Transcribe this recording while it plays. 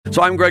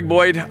So I'm Greg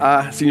Boyd,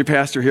 senior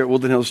pastor here at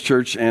Woodland Hills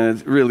Church, and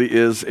it really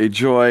is a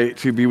joy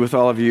to be with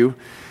all of you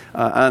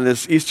on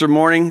this Easter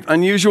morning,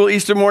 unusual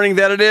Easter morning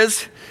that it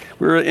is.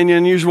 We're in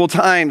unusual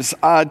times,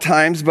 odd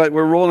times, but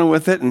we're rolling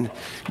with it, and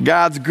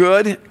God's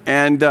good,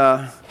 and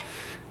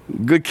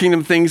good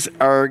kingdom things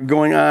are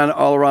going on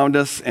all around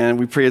us, and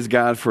we praise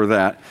God for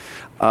that.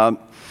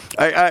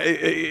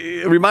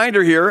 A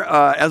reminder here,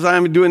 as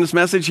I'm doing this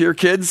message here,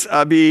 kids,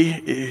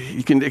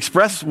 you can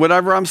express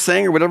whatever I'm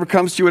saying or whatever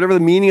comes to you, whatever the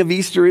meaning of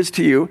Easter is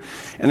to you,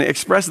 and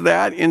express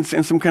that in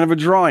some kind of a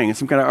drawing,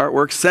 some kind of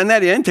artwork. Send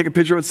that in, take a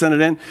picture of it, send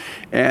it in,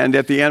 and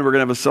at the end we're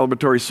going to have a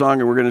celebratory song,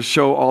 and we're going to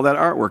show all that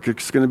artwork.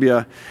 It's going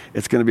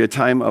to be a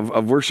time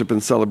of worship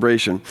and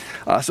celebration.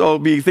 So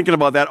be thinking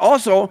about that.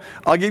 Also,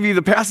 I'll give you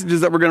the passages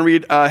that we're going to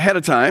read ahead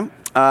of time.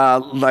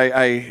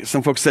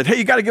 Some folks said, hey,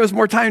 you got to give us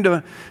more time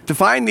to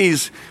find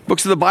these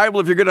books of the Bible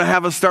if you're going to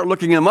have us start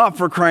looking them up,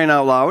 for crying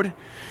out loud.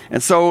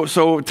 And so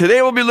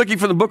today we'll be looking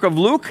for the book of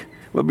Luke.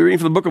 We'll be reading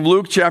from the book of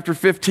Luke, chapter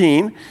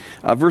 15,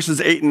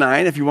 verses 8 and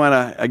 9, if you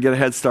want to get a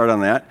head start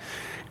on that.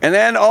 And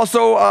then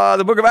also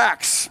the book of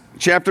Acts,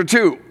 chapter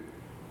 2,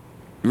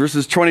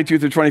 verses 22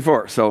 through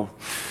 24. So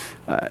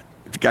if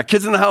you got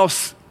kids in the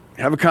house,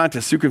 have a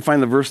contest. You can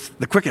find the verse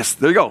the quickest.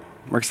 There you go.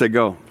 Mark said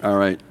go. All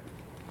right.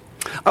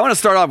 I want to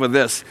start off with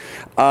this.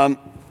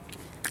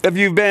 If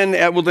you've been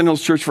at Woodland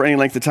Hills Church for any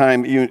length of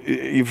time,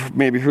 you've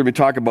maybe heard me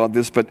talk about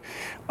this, but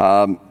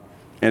I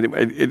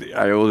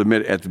will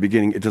admit at the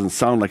beginning it doesn't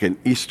sound like an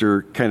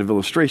Easter kind of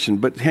illustration,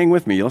 but hang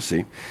with me, you'll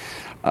see.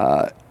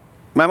 My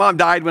mom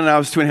died when I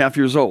was 2.5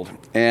 years old,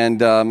 and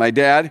my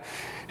dad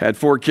had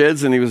 4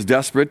 kids, and he was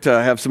desperate to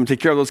have someone take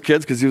care of those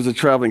kids because he was a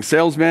traveling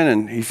salesman,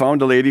 and he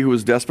found a lady who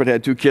was desperate,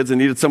 had 2 kids, and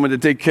needed someone to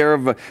take care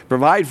of,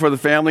 provide for the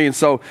family. And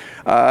so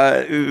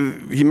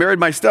he married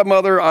my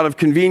stepmother out of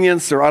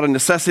convenience or out of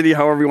necessity,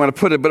 however you want to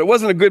put it. But it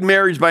wasn't a good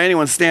marriage by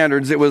anyone's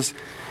standards.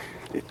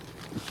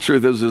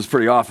 Truth is, it was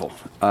pretty awful.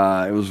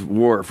 It was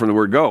war from the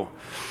word go.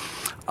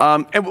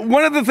 And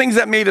one of the things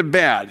that made it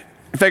bad,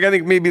 in fact, I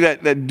think maybe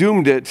that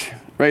doomed it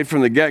right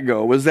from the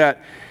get-go, was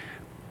that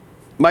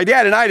my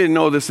dad, and I didn't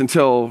know this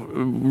until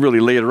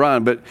really later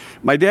on, but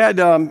my dad,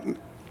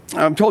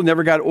 I'm told,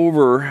 never got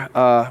over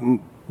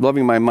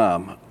loving my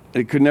mom.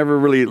 He could never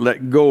really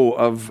let go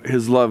of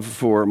his love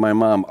for my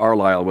mom.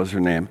 Arlyle was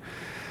her name.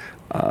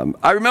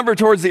 I remember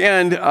towards the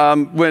end,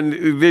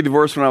 when they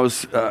divorced when I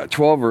was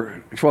 12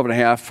 and a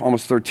half,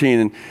 almost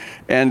 13,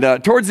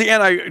 and towards the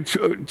end, I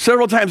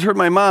several times heard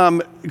my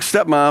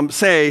stepmom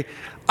say,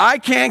 I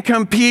can't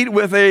compete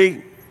with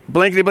a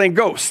blankety-blank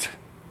ghost.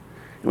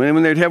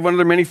 When they'd have one of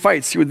their many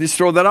fights, she would just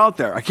throw that out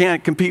there. I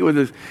can't compete with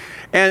this.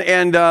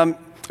 And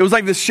it was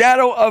like the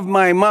shadow of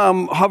my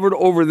mom hovered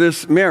over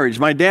this marriage.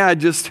 My dad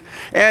just,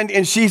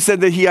 and she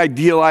said that he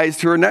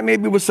idealized her, and that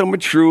maybe was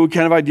somewhat true,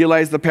 kind of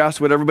idealized the past,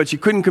 whatever, but she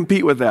couldn't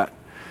compete with that.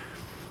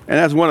 And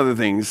that's one of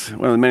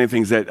the many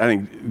things that I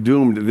think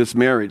doomed this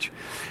marriage.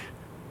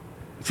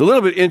 It's a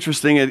little bit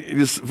interesting. It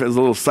just has a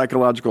little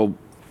psychological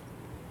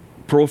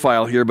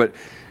profile here, but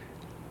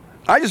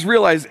I just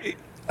realized,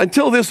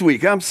 until this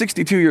week, I'm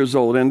 62 years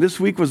old, and this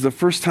week was the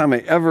first time I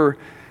ever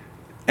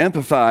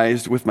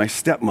empathized with my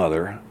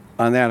stepmother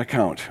on that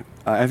account.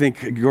 I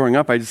think growing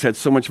up, I just had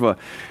so much of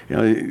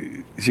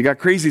she got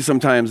crazy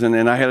sometimes,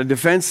 and I had a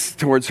defense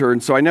towards her,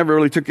 and so I never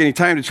really took any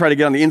time to try to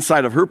get on the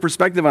inside of her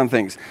perspective on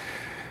things.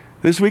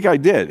 This week I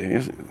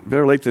did.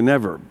 Better late than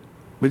never.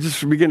 But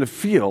just begin to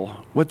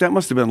feel what that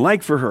must have been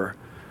like for her.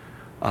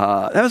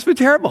 That must be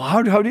terrible.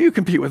 How do you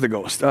compete with a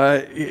ghost?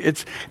 And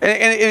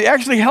it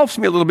actually helps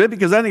me a little bit,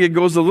 because I think it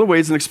goes a little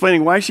ways in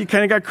explaining why she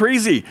kind of got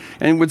crazy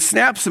and would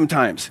snap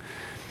sometimes.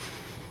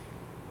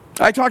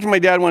 I talked to my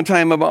dad one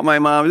time about my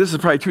mom. This is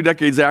probably 2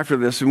 decades after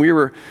this, and we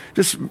were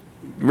just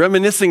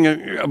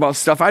reminiscing about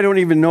stuff. I don't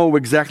even know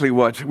exactly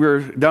what. We were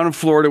down in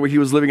Florida where he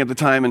was living at the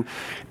time, and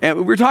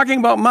we were talking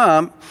about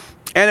mom.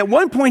 And at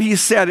one point he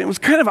said, it was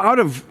kind of out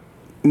of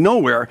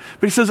nowhere,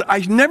 but he says, I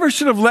never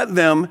should have let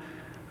them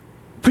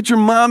put your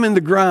mom in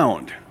the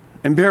ground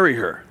and bury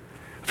her.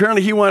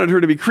 Apparently he wanted her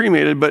to be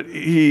cremated, but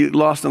he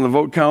lost on the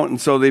vote count, and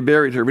so they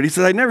buried her. But he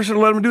said, I never should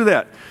have let him do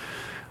that.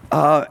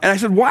 And I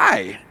said,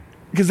 why?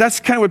 Because that's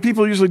kind of what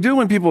people usually do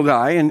when people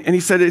die. And he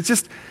said, it's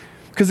just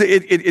because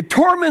it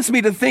torments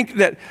me to think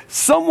that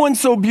someone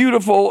so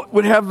beautiful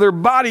would have their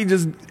body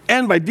just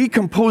end by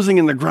decomposing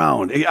in the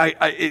ground.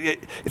 It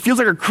feels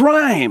like a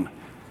crime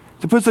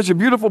to put such a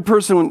beautiful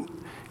person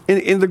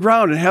in the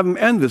ground and have them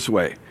end this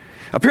way.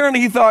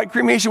 Apparently he thought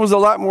cremation was a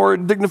lot more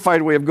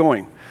dignified way of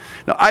going.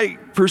 Now, I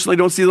personally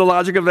don't see the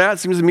logic of that. It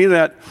seems to me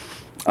that,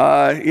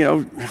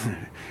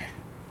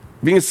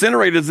 being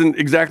incinerated isn't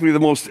exactly the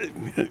most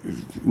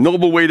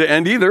noble way to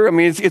end either. I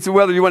mean, it's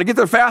whether you want to get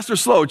there fast or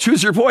slow.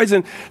 Choose your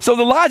poison. So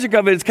the logic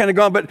of it is kind of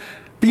gone. But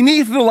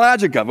beneath the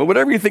logic of it,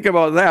 whatever you think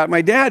about that,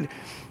 my dad,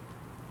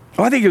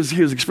 I think he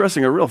was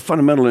expressing a real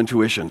fundamental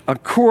intuition, a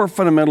core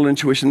fundamental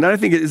intuition that I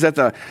think is at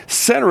the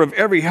center of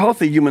every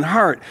healthy human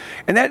heart.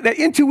 And that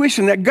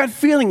intuition, that gut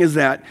feeling is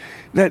that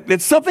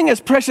something as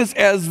precious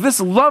as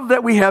this love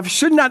that we have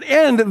should not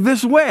end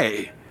this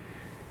way.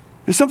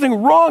 There's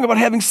something wrong about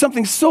having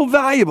something so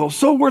valuable,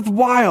 so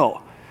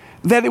worthwhile,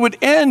 that it would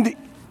end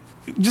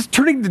just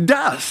turning to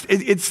dust.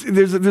 There's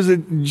a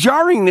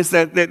jarringness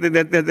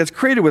that's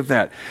created with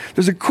that.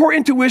 There's a core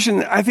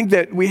intuition, I think,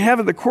 that we have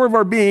at the core of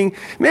our being.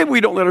 Maybe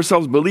we don't let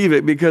ourselves believe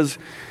it because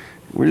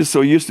we're just so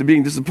used to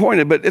being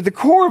disappointed. But at the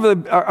core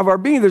of our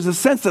being, there's a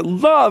sense that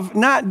love,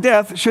 not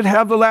death, should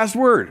have the last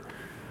word.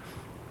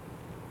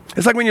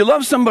 It's like when you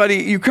love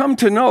somebody, you come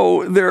to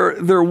know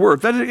their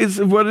worth. That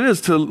is what it is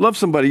to love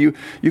somebody.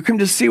 You come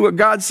to see what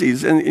God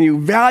sees, and you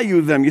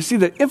value them. You see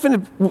the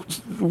infinite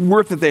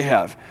worth that they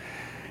have.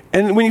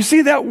 And when you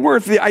see that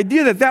worth, the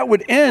idea that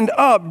would end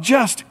up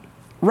just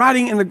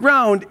rotting in the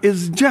ground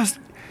is just,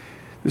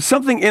 there's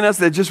something in us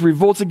that just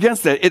revolts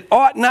against that. It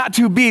ought not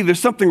to be. There's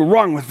something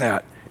wrong with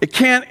that. It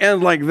can't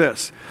end like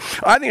this.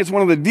 I think it's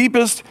one of the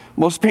deepest,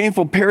 most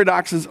painful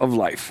paradoxes of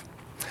life.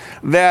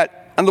 That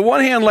on the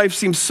one hand, life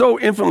seems so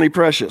infinitely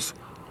precious.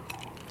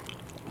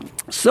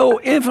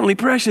 So infinitely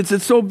precious.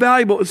 It's so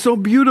valuable. It's so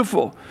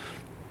beautiful.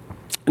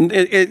 And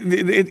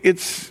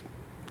it's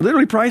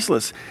literally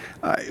priceless.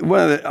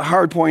 One of the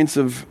hard points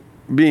of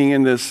being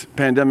in this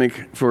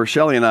pandemic for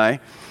Shelley and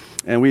I,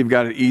 and we've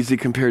got it easy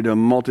compared to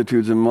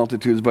multitudes and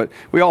multitudes, but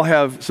we all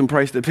have some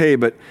price to pay.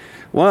 But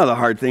one of the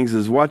hard things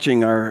is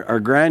watching our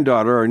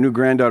granddaughter, our new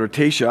granddaughter,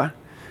 Tasha,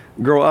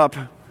 grow up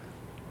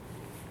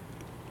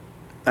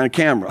on a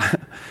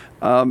camera.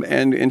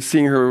 And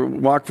seeing her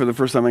walk for the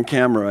first time on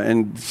camera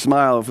and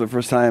smile for the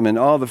first time and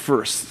all the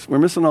firsts. We're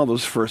missing all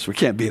those firsts. We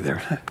can't be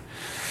there.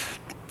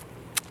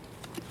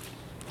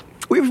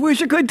 We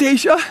wish I could,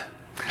 Tasha.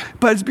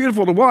 But it's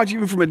beautiful to watch,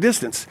 even from a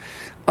distance.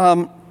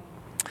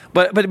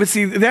 But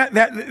see, that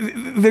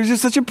there's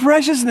just such a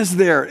preciousness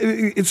there.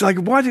 It's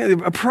like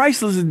watching a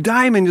priceless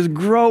diamond just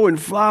grow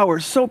and flower.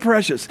 So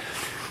precious.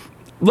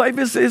 Life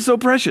is so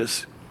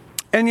precious.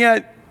 And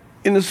yet,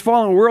 in this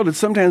fallen world, it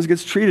sometimes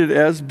gets treated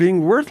as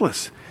being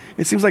worthless.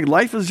 It seems like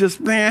life is just,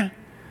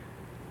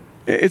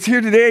 it's here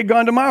today,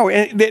 gone tomorrow.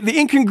 And the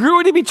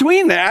incongruity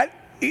between that,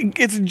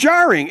 it's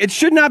jarring. It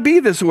should not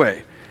be this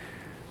way.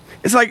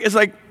 It's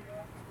like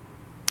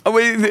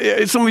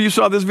some of you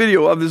saw this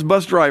video of this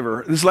bus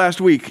driver this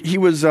last week. He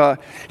was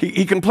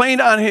he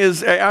complained on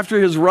after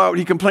his route.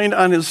 He complained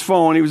on his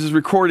phone. He was just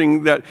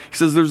recording that. He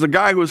says, "There's a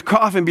guy who was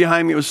coughing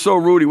behind me. It was so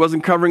rude. He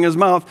wasn't covering his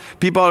mouth.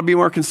 People ought to be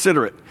more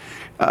considerate."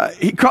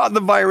 He caught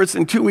the virus,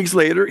 and 2 weeks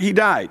later, he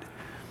died.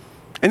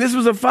 And this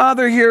was a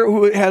father here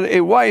who had a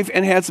wife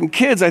and had some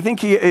kids. I think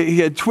he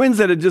had twins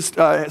that had just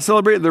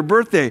celebrated their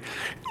birthday.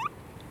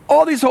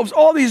 All these hopes,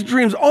 all these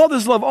dreams, all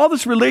this love, all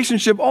this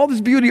relationship, all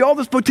this beauty, all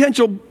this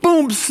potential,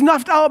 boom,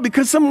 snuffed out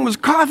because someone was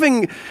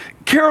coughing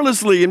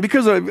carelessly and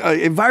because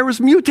a virus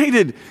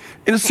mutated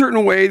in a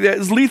certain way that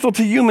is lethal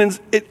to humans.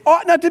 It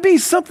ought not to be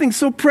something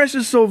so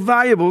precious, so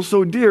valuable,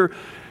 so dear.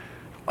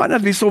 Ought not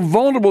to be so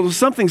vulnerable to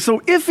something so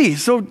iffy,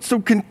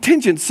 so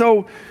contingent,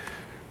 so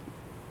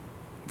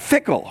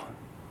fickle.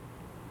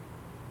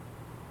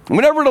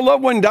 Whenever a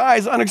loved one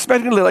dies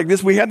unexpectedly like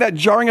this, we have that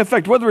jarring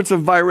effect, whether it's a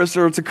virus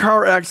or it's a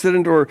car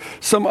accident or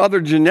some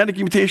other genetic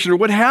mutation or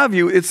what have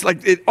you. It's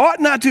like it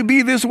ought not to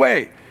be this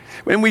way.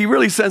 And we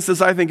really sense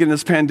this, I think, in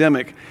this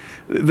pandemic.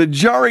 The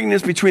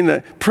jarringness between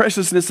the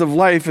preciousness of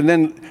life and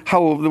then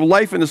how the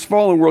life in this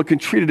fallen world can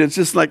treat it. It's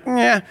just like,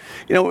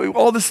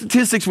 all the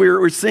statistics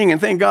we're seeing,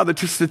 and thank God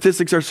the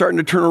statistics are starting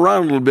to turn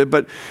around a little bit,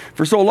 but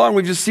for so long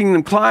we've just seen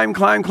them climb.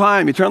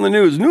 You turn on the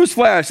news,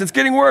 newsflash, it's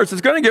getting worse,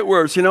 it's going to get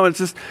worse. It's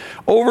just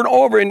over and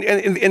over,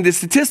 and the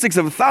statistics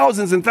of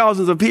thousands and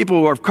thousands of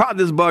people who have caught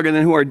this bug and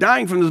then who are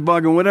dying from this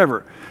bug and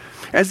whatever.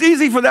 And it's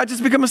easy for that just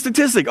to become a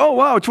statistic. Oh,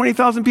 wow,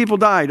 20,000 people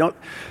died.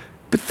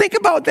 But think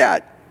about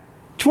that.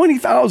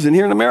 20,000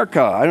 here in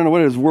America. I don't know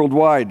what it is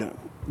worldwide,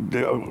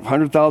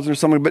 100,000 or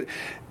something, but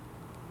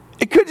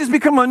it could just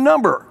become a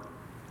number.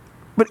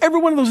 But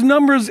every one of those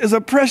numbers is a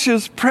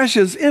precious,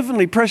 precious,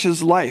 infinitely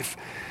precious life,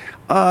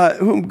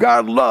 whom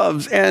God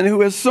loves and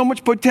who has so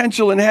much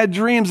potential and had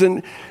dreams.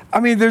 And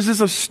there's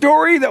a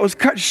story that was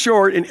cut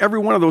short in every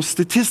one of those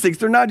statistics.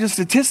 They're not just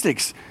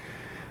statistics.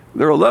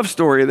 They're a love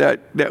story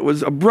that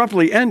was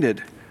abruptly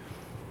ended.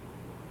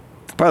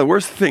 Probably the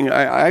worst thing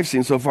I've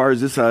seen so far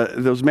is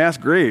those mass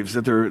graves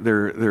that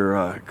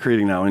they're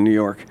creating now in New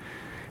York.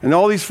 And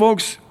all these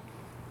folks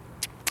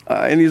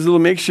in these little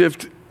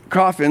makeshift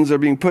coffins are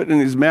being put in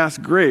these mass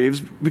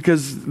graves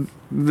because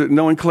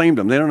no one claimed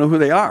them. They don't know who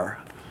they are.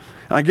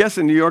 I guess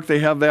in New York they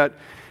have that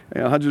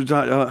hundreds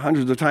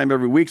of times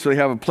every week, so they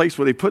have a place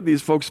where they put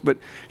these folks. But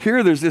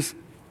here there's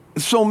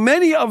so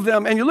many of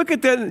them, and you look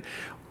at that, and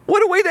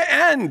what a way to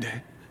end.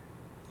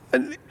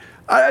 And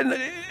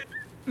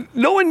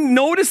no one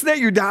noticed that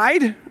you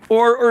died,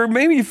 or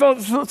maybe you fell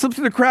slipped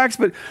through the cracks,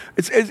 but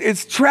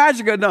it's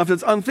tragic enough,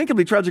 it's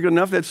unthinkably tragic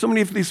enough that so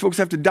many of these folks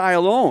have to die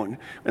alone,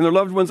 and their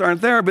loved ones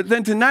aren't there, but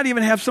then to not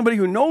even have somebody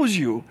who knows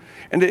you,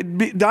 and to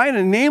die in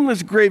a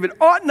nameless grave, it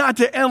ought not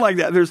to end like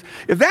that.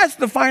 If that's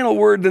the final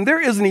word, then there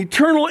is an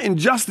eternal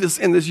injustice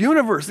in this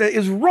universe that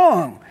is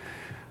wrong.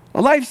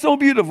 A life so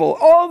beautiful.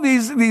 All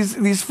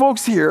these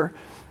folks here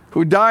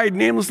who died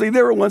namelessly,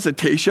 they were once a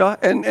Tasha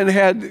and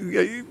had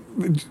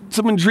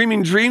someone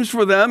dreaming dreams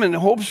for them and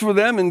hopes for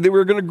them, and they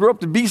were going to grow up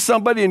to be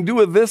somebody and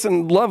do this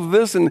and love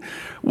this and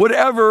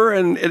whatever,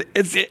 and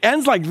it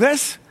ends like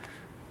this.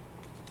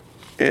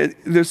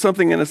 There's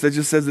something in us that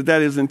just says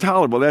that is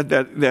intolerable.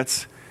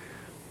 It's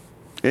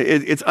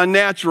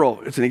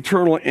unnatural. It's an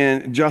eternal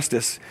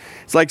injustice.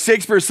 It's like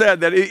Shakespeare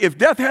said, that if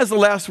death has the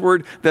last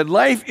word, that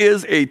life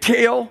is a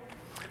tale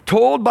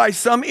told by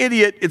some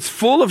idiot. It's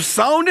full of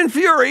sound and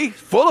fury,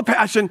 full of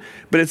passion,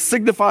 but it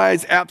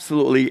signifies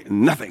absolutely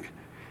nothing.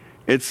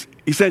 It's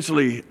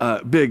essentially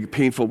a big,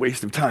 painful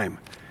waste of time.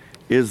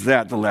 Is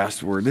that the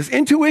last word? This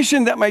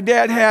intuition that my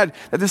dad had,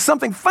 that there's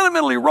something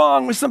fundamentally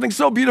wrong with something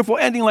so beautiful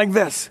ending like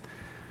this,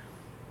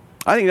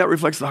 I think that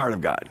reflects the heart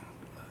of God.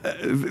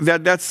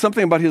 That's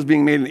something about his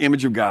being made in the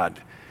image of God.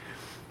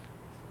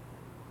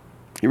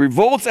 He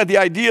revolts at the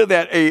idea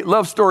that a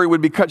love story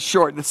would be cut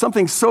short, that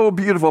something so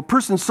beautiful, a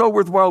person so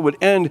worthwhile would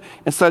end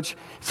in such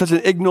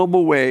an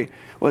ignoble way.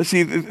 Well,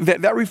 see,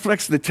 that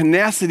reflects the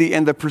tenacity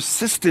and the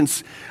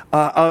persistence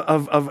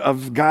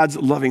of God's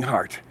loving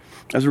heart,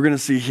 as we're going to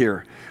see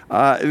here.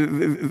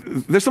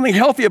 There's something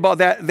healthy about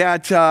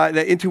that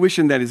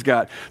intuition that he's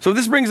got. So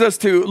this brings us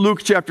to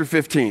Luke chapter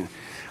 15.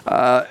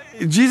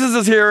 Jesus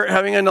is here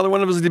having another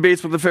one of his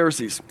debates with the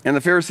Pharisees. And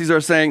the Pharisees are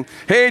saying,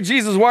 hey,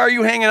 Jesus, why are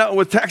you hanging out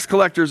with tax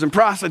collectors and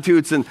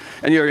prostitutes and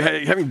you're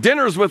having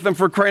dinners with them,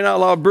 for crying out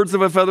loud? Birds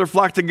of a feather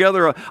flock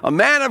together. A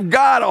man of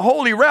God, a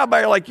holy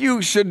rabbi like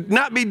you should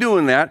not be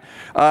doing that.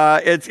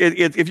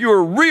 If you were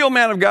a real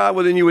man of God,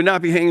 well, then you would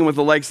not be hanging with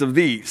the likes of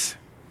these.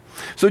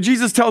 So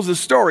Jesus tells a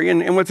story,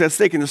 and what's at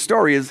stake in the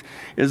story is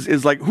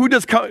like, who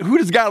does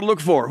God look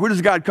for? Who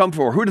does God come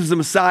for? Who does the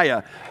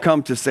Messiah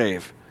come to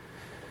save?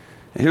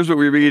 And here's what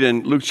we read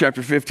in Luke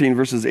chapter 15,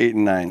 verses 8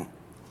 and 9.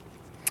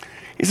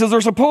 He says,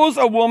 or suppose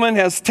a woman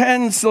has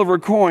 10 silver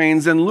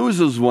coins and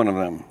loses one of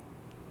them.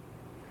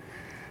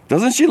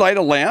 Doesn't she light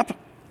a lamp,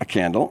 a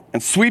candle,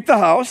 and sweep the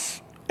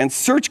house and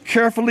search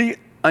carefully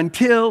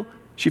until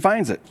she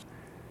finds it?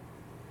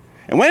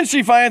 And when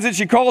she finds it,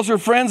 she calls her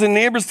friends and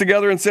neighbors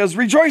together and says,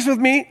 rejoice with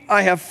me,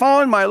 I have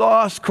found my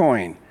lost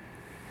coin.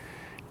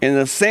 In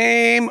the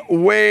same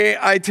way,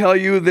 I tell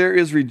you, there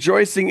is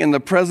rejoicing in the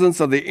presence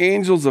of the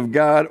angels of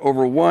God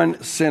over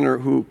one sinner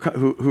who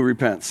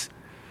repents.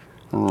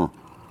 Okay,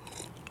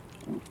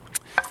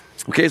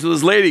 so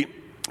this lady,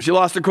 she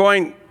lost a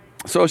coin,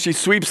 so she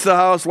sweeps the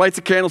house, lights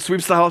a candle,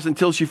 sweeps the house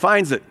until she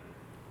finds it.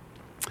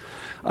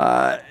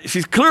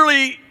 She's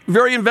clearly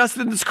very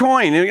invested in this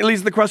coin, and it leads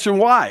to the question,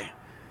 why?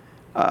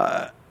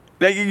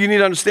 Now you need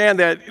to understand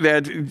that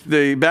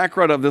the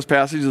background of this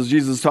passage is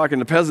Jesus talking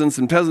to peasants,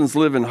 and peasants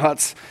live in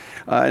huts.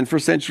 In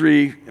first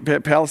century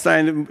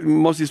Palestine,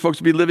 most of these folks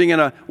would be living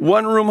in a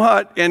one-room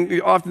hut,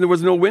 and often there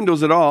was no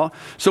windows at all.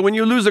 So when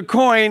you lose a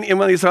coin in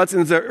one of these huts,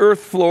 and it's an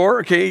earth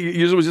floor, okay,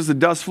 usually it was just a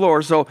dust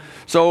floor, so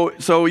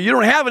you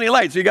don't have any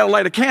light, so you got to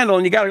light a candle,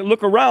 and you got to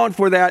look around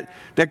for that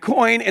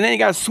coin, and then you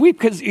got to sweep,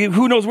 because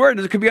who knows where it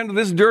is. It could be under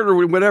this dirt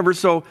or whatever,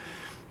 so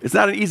it's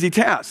not an easy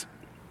task.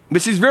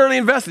 But she's very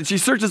invested. She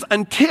searches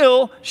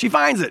until she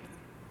finds it.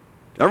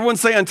 Everyone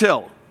say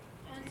until.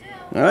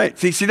 All right.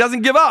 See, she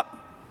doesn't give up.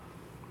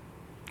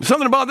 There's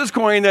something about this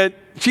coin that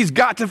she's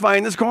got to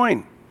find this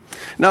coin.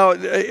 Now,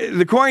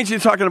 the coin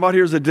she's talking about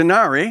here is a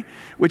denarii,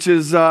 which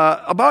is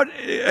about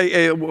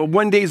a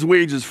 1 day's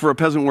wages for a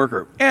peasant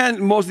worker. And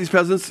most of these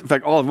peasants, in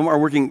fact, all of them, are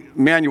working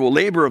manual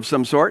labor of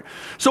some sort.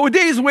 So a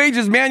day's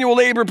wages, manual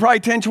labor,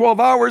 probably 10, 12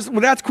 hours, well,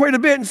 that's quite a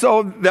bit. And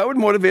so that would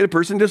motivate a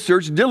person to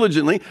search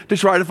diligently to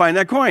try to find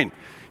that coin.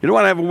 You don't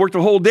want to have worked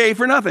a whole day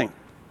for nothing.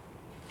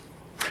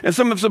 And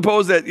some have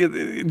supposed that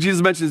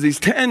Jesus mentions these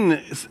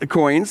 10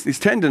 coins, these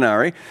 10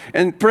 denarii,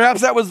 and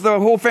perhaps that was the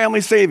whole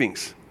family's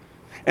savings.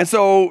 And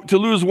so to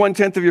lose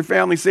 1/10 of your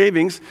family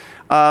savings,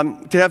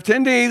 to have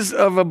 10 days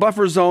of a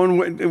buffer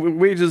zone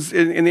wages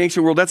in the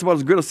ancient world, that's about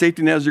as good a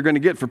safety net as you're going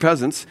to get for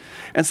peasants.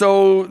 And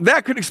so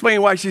that could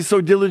explain why she's so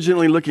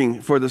diligently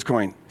looking for this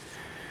coin.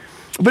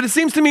 But it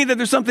seems to me that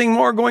there's something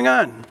more going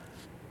on.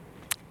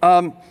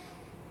 I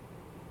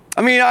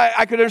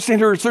could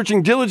understand her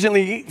searching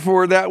diligently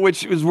for that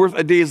which is worth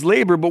a day's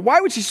labor, but why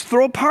would she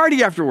throw a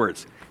party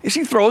afterwards? If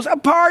she throws a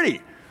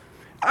party.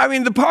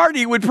 The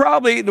party would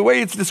probably, the way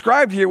it's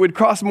described here, would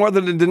cost more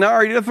than a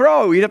denarii to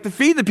throw. You'd have to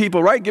feed the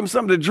people, right? Give them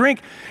something to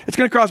drink. It's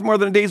going to cost more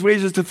than a day's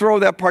wages to throw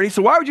that party.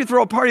 So why would you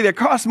throw a party that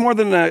costs more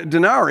than a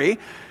denarii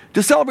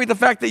to celebrate the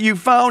fact that you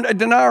found a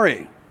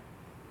denarii?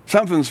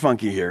 Something's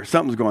funky here.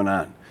 Something's going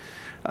on.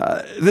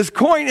 This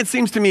coin, it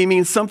seems to me,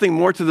 means something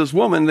more to this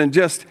woman than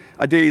just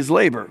a day's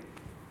labor.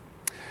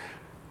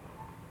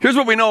 Here's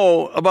what we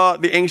know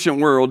about the ancient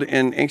world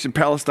in ancient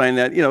Palestine,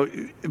 that,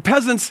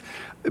 peasants,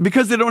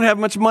 because they don't have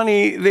much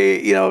money,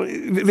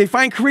 they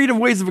find creative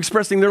ways of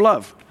expressing their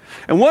love.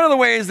 And one of the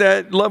ways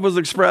that love was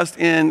expressed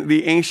in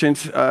the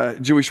ancient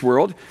Jewish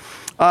world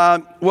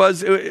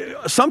was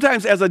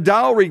sometimes as a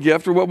dowry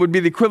gift, or what would be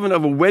the equivalent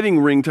of a wedding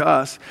ring to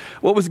us.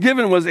 What was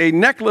given was a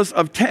necklace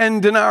of 10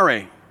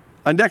 denarii.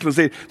 a necklace.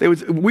 They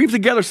would weave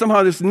together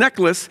somehow this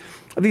necklace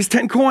of these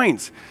 10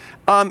 coins.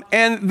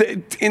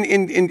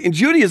 In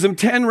Judaism,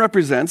 10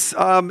 represents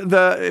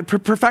the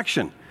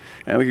perfection.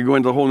 And we could go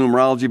into the whole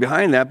numerology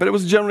behind that, but it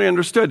was generally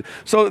understood.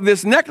 So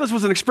this necklace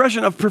was an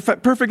expression of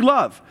perfect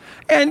love.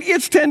 And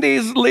it's 10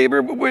 days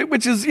labor,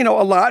 which is, a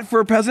lot for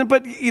a peasant,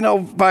 but,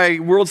 by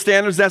world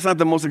standards, that's not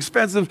the most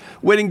expensive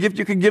wedding gift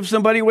you could give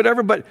somebody,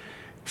 whatever. But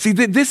see,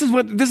 this is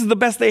the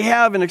best they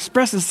have, and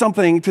expresses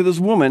something to this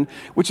woman,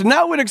 which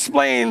now would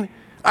explain,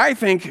 I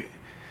think,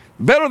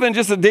 better than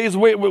just a day's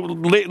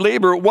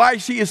labor, why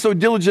she is so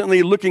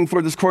diligently looking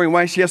for this coin,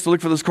 why she has to look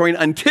for this coin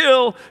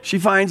until she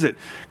finds it.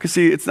 Because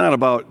see, it's not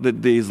about the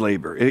day's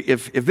labor.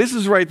 If this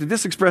is right, that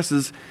this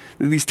expresses,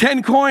 that these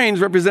 10 coins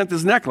represent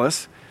this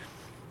necklace,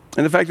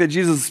 and the fact that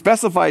Jesus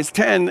specifies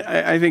 10,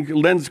 I think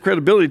lends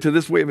credibility to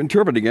this way of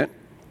interpreting it.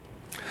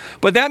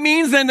 But that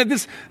means then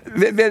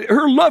that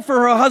her love for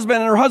her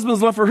husband and her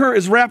husband's love for her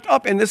is wrapped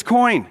up in this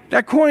coin.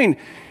 That coin,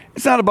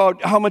 it's not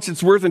about how much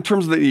it's worth in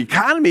terms of the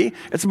economy.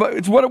 It's what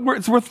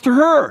it's worth to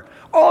her.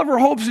 All of her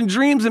hopes and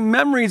dreams and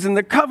memories and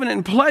the covenant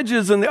and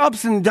pledges and the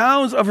ups and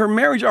downs of her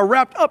marriage are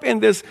wrapped up in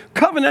this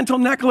covenantal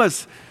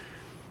necklace.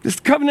 This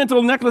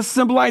covenantal necklace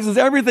symbolizes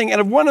everything. And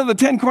if one of the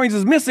 10 coins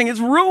is missing, it's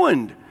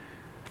ruined.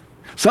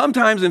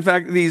 Sometimes, in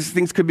fact, these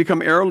things could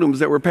become heirlooms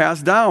that were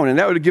passed down, and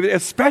that would give it a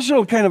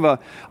special kind of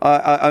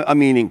a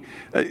meaning.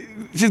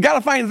 She's got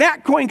to find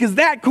that coin, because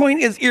that coin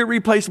is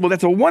irreplaceable.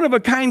 That's a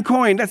one-of-a-kind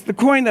coin. That's the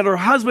coin that her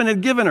husband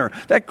had given her.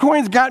 That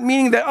coin's got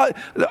meaning that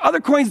the other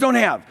coins don't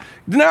have.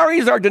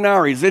 Denaries are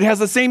denaries. It has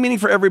the same meaning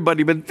for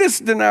everybody, but this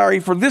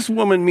denari for this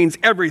woman means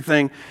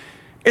everything.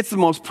 It's the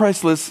most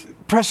precious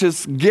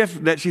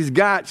gift that she's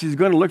got. She's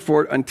going to look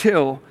for it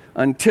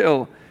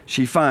until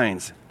she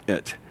finds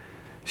it.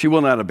 She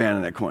will not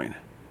abandon that coin.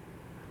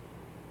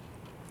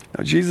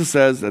 Now, Jesus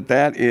says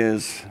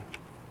that's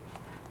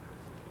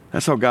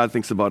how God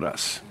thinks about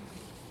us.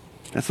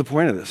 That's the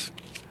point of this.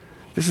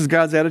 This is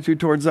God's attitude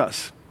towards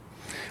us.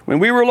 When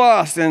we were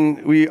lost,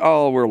 and we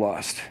all were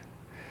lost,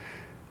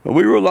 when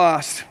we were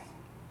lost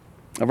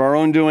of our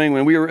own doing,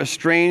 when we were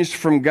estranged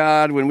from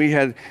God, when we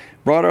had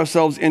brought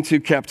ourselves into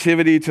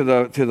captivity to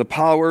the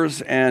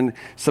powers and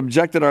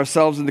subjected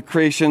ourselves into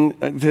creation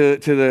to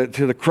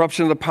the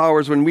corruption of the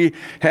powers, when we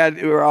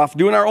were off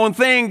doing our own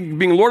thing,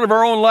 being Lord of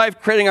our own life,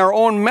 creating our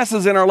own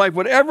messes in our life,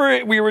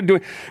 whatever we were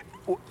doing,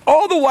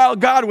 all the while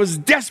God was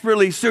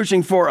desperately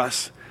searching for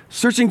us,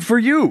 searching for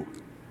you,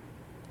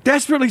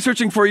 desperately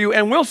searching for you,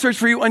 and will search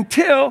for you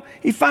until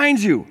he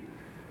finds you,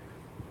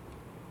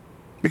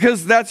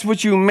 because that's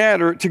what you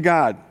matter to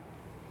God.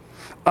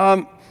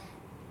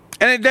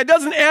 And that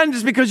doesn't end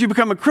just because you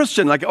become a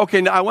Christian. Like,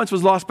 okay, I once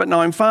was lost, but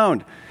now I'm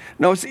found.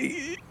 No,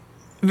 see,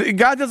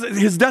 God doesn't.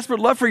 His desperate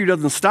love for you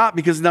doesn't stop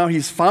because now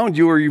he's found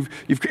you, or you've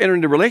entered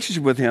into a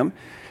relationship with him.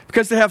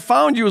 Because to have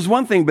found you is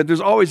one thing, but there's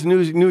always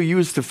new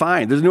yous to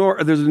find.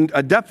 There's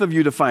a depth of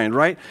you to find,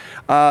 right?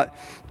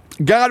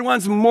 God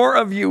wants more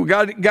of you.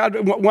 God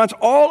wants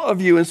all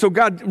of you. And so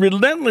God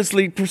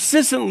relentlessly,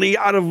 persistently,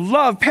 out of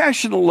love,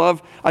 passionate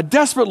love, a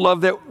desperate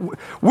love that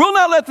will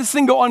not let this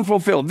thing go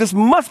unfulfilled. This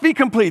must be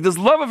complete. This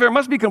love affair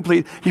must be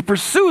complete. He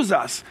pursues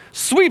us,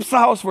 sweeps the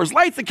house for us,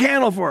 lights the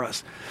candle for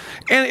us.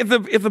 And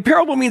if the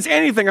parable means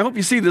anything, I hope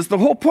you see this, the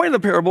whole point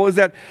of the parable is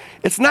that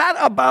it's not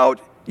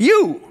about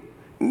you.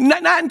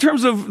 Not in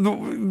terms of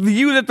the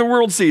you that the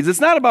world sees.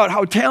 It's not about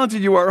how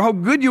talented you are, or how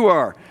good you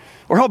are,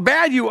 or how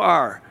bad you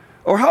are,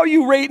 or how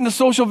you rate in the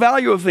social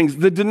value of things.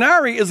 The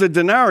denarii is a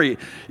denarii.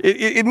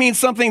 It means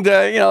something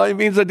to, it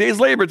means a day's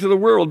labor to the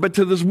world. But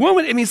to this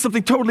woman, it means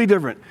something totally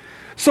different.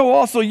 So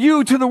also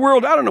you to the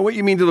world, I don't know what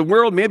you mean to the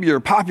world. Maybe you're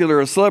popular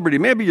or a celebrity.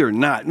 Maybe you're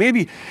not.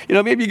 Maybe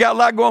you got a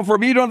lot going for you.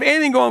 Maybe you don't have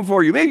anything going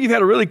for you. Maybe you've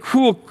had a really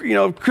cool,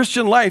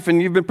 Christian life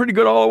and you've been pretty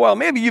good all the while.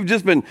 Maybe you've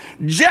just been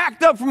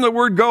jacked up from the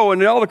word go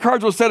and all the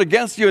cards were set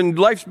against you and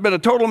life's been a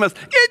total mess.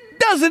 It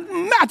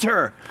doesn't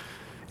matter.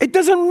 It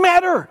doesn't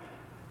matter.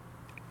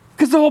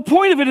 Because the whole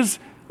point of it is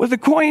what the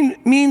coin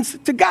means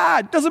to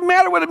God. It doesn't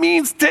matter what it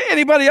means to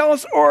anybody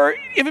else or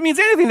if it means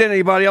anything to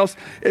anybody else.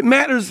 It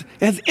matters.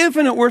 It has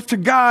infinite worth to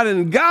God,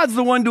 and God's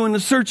the one doing the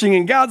searching,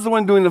 and God's the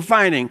one doing the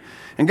finding,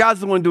 and God's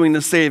the one doing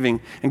the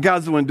saving, and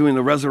God's the one doing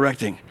the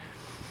resurrecting.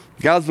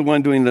 God's the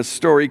one doing the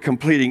story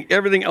completing.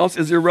 Everything else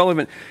is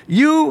irrelevant.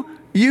 You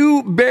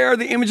bear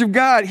the image of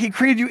God. He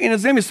created you in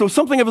his image, so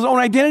something of his own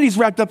identity is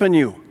wrapped up in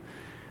you.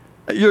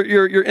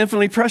 You're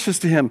infinitely precious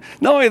to him.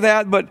 Not only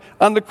that, but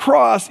on the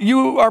cross,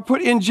 you are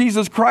put in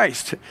Jesus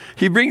Christ.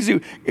 He brings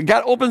you,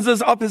 God opens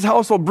us up his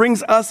household,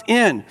 brings us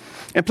in,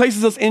 and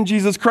places us in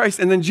Jesus Christ.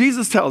 And then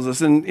Jesus tells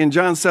us in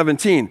John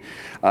 17,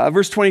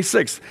 verse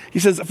 26, he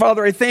says,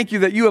 Father, I thank you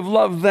that you have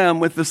loved them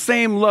with the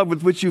same love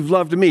with which you've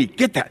loved me.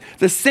 Get that?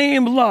 The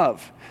same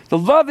love. The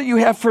love that you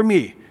have for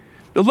me.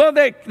 The love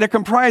that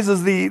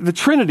comprises the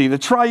Trinity, the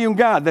triune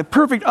God, the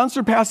perfect,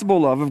 unsurpassable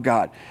love of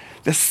God.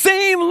 The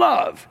same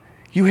love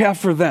you have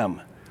for them,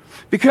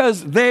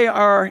 because they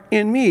are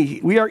in me.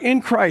 We are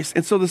in Christ,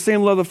 and so the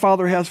same love the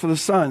Father has for the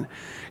Son,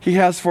 he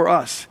has for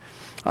us.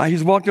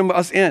 He's welcomed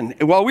us in.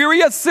 And while we were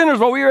yet sinners,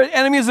 while we were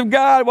enemies of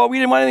God, while we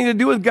didn't want anything to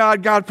do with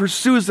God, God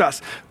pursues us.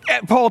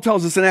 And Paul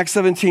tells us in Acts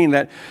 17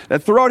 that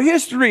throughout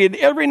history, in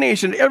every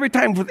nation, every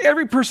time, with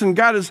every person,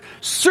 God is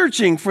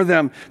searching for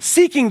them,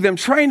 seeking them,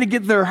 trying to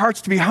get their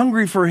hearts to be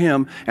hungry for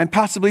him and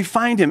possibly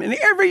find him in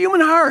every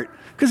human heart.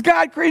 Because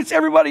God creates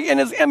everybody in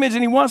his image,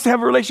 and he wants to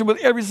have a relationship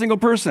with every single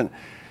person.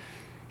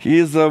 He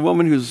is a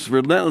woman who's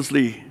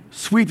relentlessly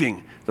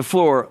sweeping the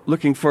floor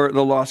looking for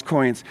the lost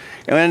coins.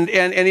 And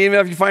even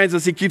if he finds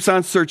us, he keeps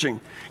on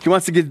searching. He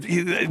wants to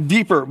get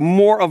deeper,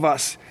 more of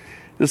us.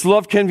 This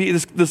love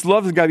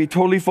has got to be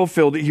totally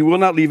fulfilled. He will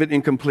not leave it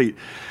incomplete.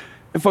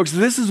 And folks,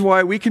 this is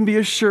why we can be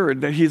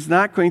assured that he's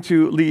not going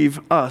to leave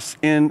us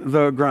in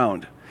the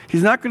ground.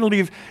 He's not going to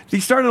leave.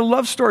 He started a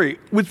love story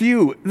with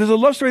you. There's a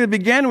love story that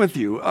began with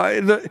you.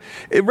 Right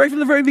from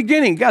the very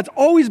beginning, God's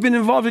always been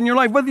involved in your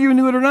life, whether you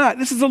knew it or not.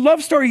 This is a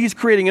love story he's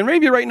creating. And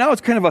maybe right now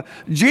it's kind of a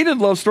jaded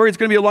love story. It's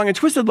going to be a long and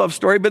twisted love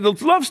story, but the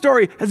love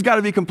story has got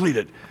to be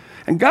completed.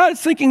 And God is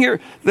thinking here,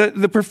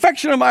 the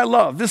perfection of my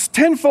love, this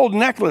 10-fold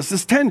necklace,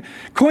 this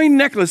 10-coin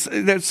necklace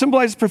that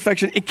symbolizes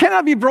perfection, it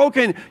cannot be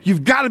broken.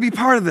 You've got to be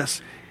part of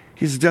this.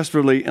 He's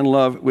desperately in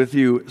love with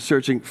you,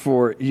 searching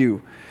for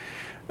you.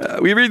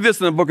 We read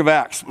this in the book of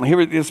Acts.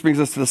 Here, this brings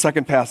us to the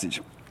second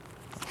passage.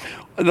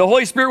 The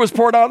Holy Spirit was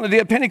poured out on the day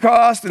of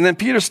Pentecost, and then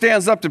Peter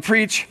stands up to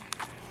preach.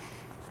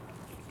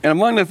 And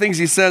among the things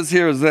he says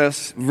here is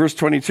this, verse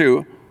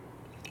 22.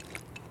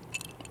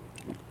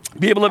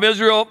 People of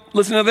Israel,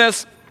 listen to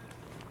this.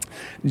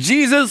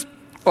 Jesus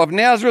of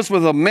Nazareth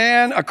was a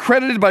man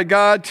accredited by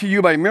God to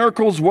you by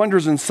miracles,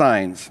 wonders, and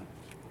signs,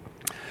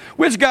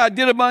 which God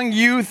did among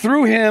you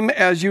through him,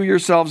 as you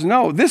yourselves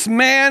know. This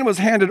man was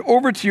handed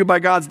over to you by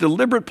God's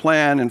deliberate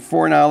plan and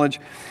foreknowledge,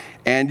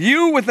 and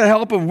you, with the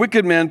help of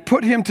wicked men,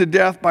 put him to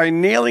death by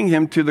nailing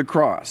him to the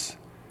cross.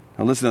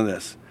 Now listen to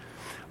this.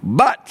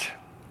 But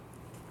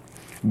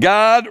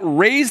God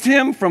raised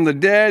him from the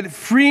dead,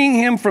 freeing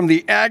him from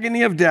the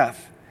agony of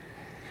death,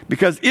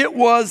 because it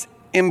was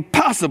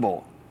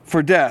impossible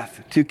for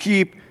death to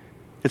keep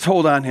its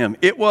hold on him.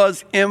 It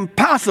was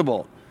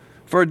impossible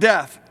for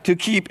death to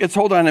keep its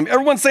hold on him.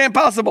 Everyone say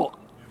impossible.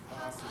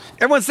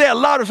 Everyone say it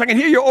louder so I can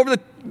hear you over the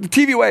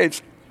TV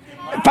waves.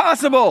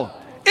 Impossible.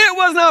 It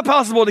was not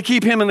possible to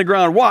keep him in the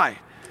ground. Why?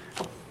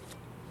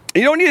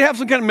 You don't need to have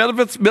some kind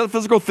of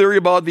metaphysical theory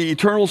about the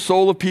eternal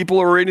soul of people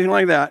or anything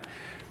like that.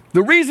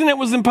 The reason it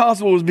was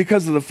impossible was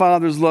because of the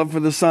Father's love for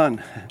the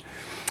Son.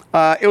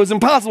 It was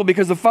impossible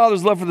because the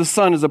Father's love for the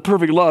Son is a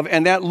perfect love,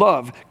 and that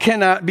love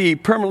cannot be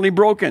permanently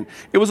broken.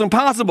 It was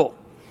impossible.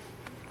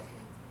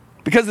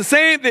 Because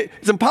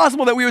it's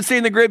impossible that we would stay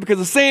in the grave because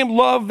the same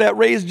love that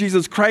raised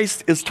Jesus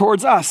Christ is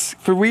towards us,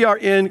 for we are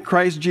in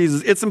Christ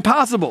Jesus. It's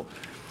impossible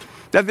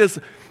that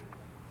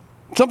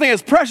something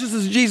as precious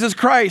as Jesus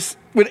Christ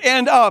would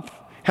end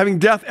up having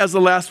death as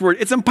the last word.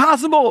 It's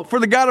impossible for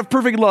the God of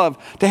perfect love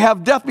to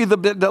have death be the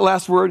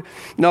last word.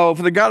 No,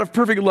 for the God of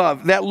perfect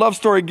love, that love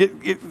story,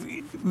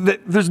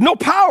 there's no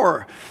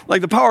power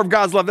like the power of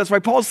God's love. That's why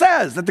Paul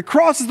says that the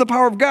cross is the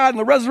power of God and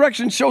the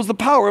resurrection shows the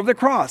power of the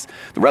cross.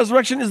 The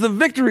resurrection is the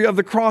victory of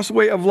the cross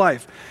way of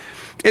life.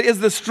 It is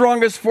the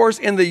strongest force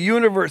in the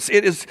universe.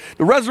 The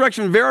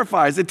resurrection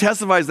verifies, it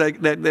testifies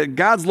that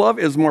God's love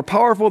is more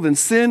powerful than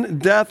sin,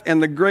 death,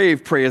 and the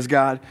grave, praise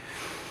God.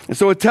 And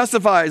so it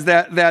testifies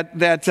that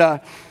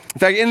in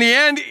fact, in the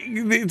end,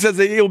 it says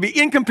that it will be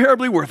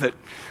incomparably worth it.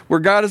 Where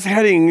God is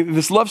heading,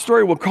 this love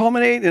story will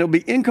culminate, and it will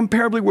be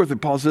incomparably worth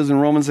it, Paul says in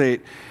Romans 8.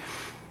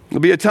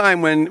 There'll be a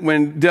time when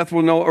love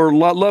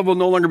will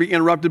no longer be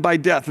interrupted by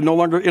death, no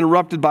longer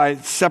interrupted by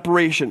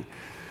separation,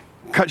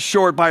 cut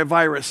short by a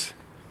virus.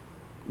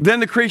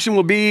 Then the creation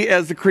will be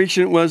as the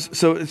creation was,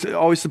 so it's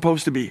always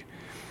supposed to be.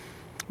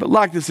 But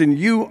lock this in,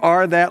 you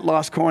are that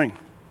lost coin.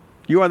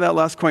 You are that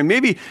lost coin.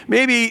 Maybe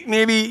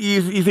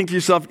you think to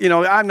yourself,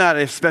 I'm not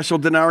a special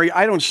denarii.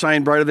 I don't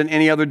shine brighter than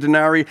any other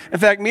denarii. In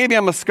fact, maybe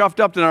I'm a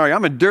scuffed up denarii.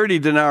 I'm a dirty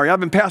denarii. I've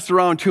been passed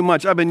around too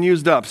much. I've been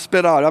used up,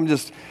 spit out.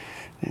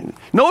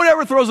 No one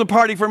ever throws a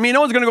party for me. No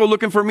one's going to go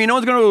looking for me. No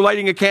one's going to go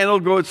lighting a candle,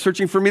 go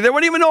searching for me. They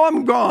won't even know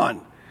I'm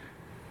gone.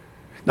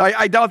 Now,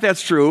 I doubt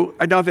that's true.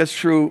 But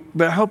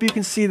I hope you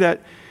can see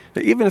that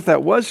even if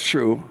that was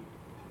true,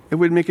 it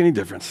wouldn't make any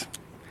difference.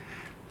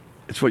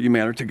 It's what you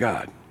matter to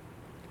God.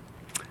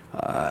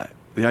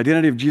 The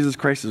identity of Jesus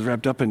Christ is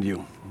wrapped up in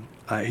you.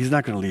 He's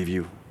not going to leave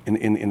you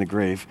in the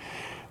grave.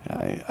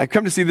 I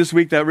come to see this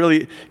week that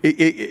really,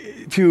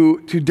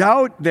 to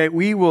doubt that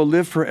we will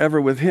live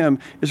forever with him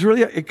is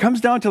really, it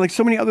comes down to like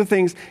so many other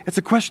things. It's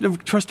a question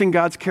of trusting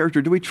God's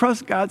character. Do we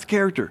trust God's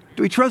character?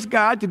 Do we trust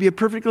God to be a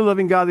perfectly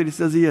loving God that he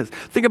says he is?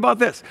 Think about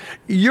this.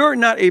 You're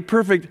not a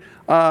perfect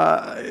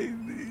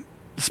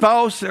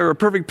spouse or a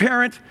perfect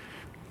parent,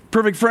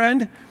 perfect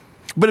friend.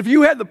 But if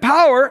you had the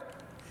power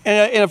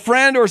and a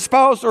friend or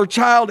spouse or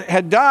child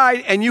had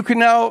died and you can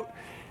now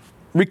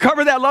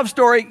recover that love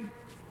story,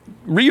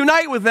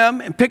 reunite with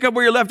them and pick up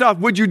where you left off,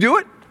 would you do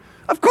it?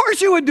 Of course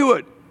you would do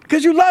it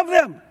because you love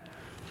them.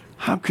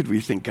 How could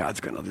we think God's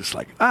going to just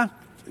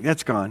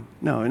that's gone?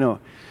 No.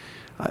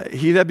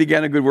 He that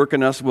began a good work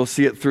in us will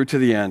see it through to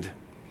the end.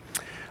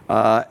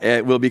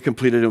 It will be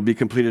completed. It will be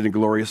completed in a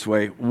glorious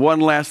way. One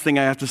last thing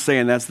I have to say,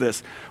 and that's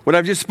this. What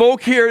I've just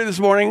spoke here this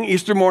morning,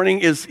 Easter morning,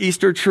 is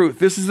Easter truth.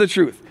 This is the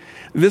truth.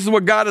 This is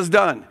what God has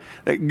done.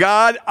 That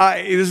God,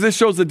 this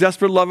shows the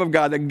desperate love of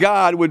God, that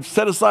God would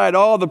set aside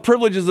all the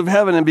privileges of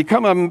heaven and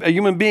become a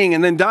human being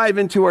and then dive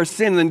into our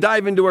sin and then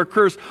dive into our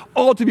curse,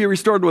 all to be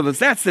restored with us.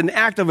 That's an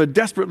act of a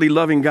desperately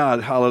loving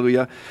God.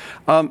 Hallelujah.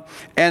 And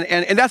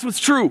that's what's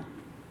true.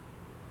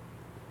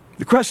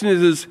 The question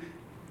is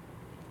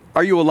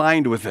are you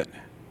aligned with it?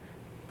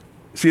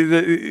 See,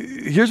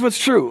 here's what's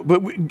true.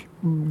 But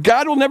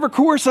God will never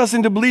coerce us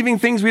into believing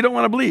things we don't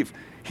want to believe.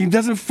 He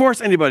doesn't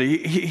force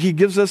anybody. He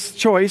gives us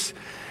choice.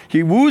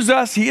 He woos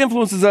us, he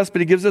influences us,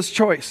 but he gives us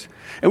choice.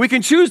 And we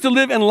can choose to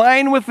live in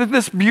line with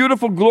this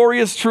beautiful,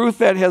 glorious truth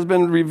that has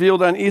been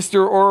revealed on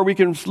Easter, or we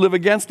can live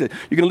against it.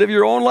 You can live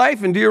your own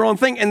life and do your own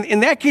thing. And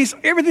in that case,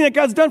 everything that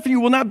God's done for you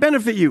will not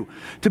benefit you.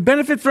 To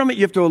benefit from it,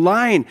 you have to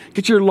align,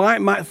 get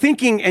your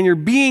thinking and your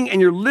being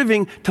and your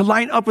living to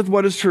line up with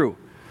what is true.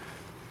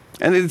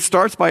 And it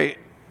starts by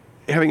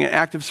having an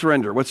active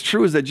surrender. What's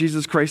true is that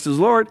Jesus Christ is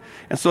Lord.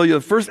 And so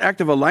the first act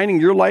of aligning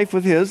your life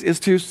with his is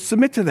to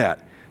submit to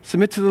that.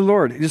 Submit to the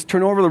Lord. Just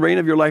turn over the reign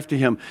of your life to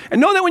him.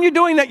 And know that when you're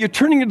doing that, you're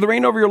turning the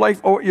reign over your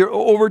life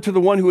over to the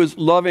one who is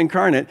love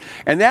incarnate.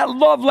 And that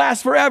love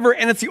lasts forever,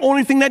 and it's the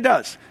only thing that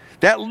does.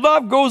 That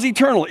love goes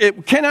eternal.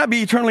 It cannot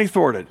be eternally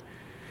thwarted.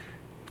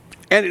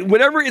 And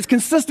whatever is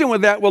consistent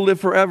with that will live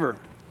forever.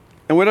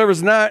 And whatever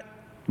is not,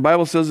 the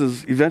Bible says,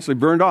 is eventually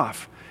burned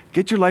off.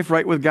 Get your life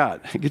right with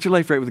God. Get your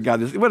life right with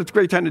God. What a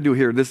great time to do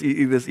here this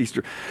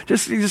Easter.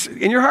 Just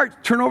in your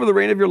heart, turn over the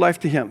reign of your life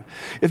to him.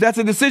 If that's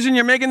a decision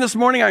you're making this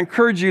morning, I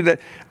encourage you that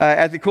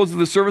at the close of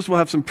the service, we'll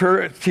have some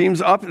prayer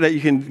teams up that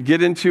you can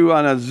get into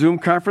on a Zoom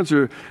conference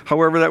or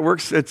however that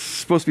works. It's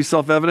supposed to be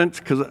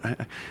self-evident.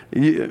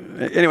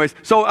 Anyways,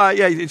 so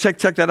check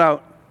that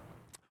out.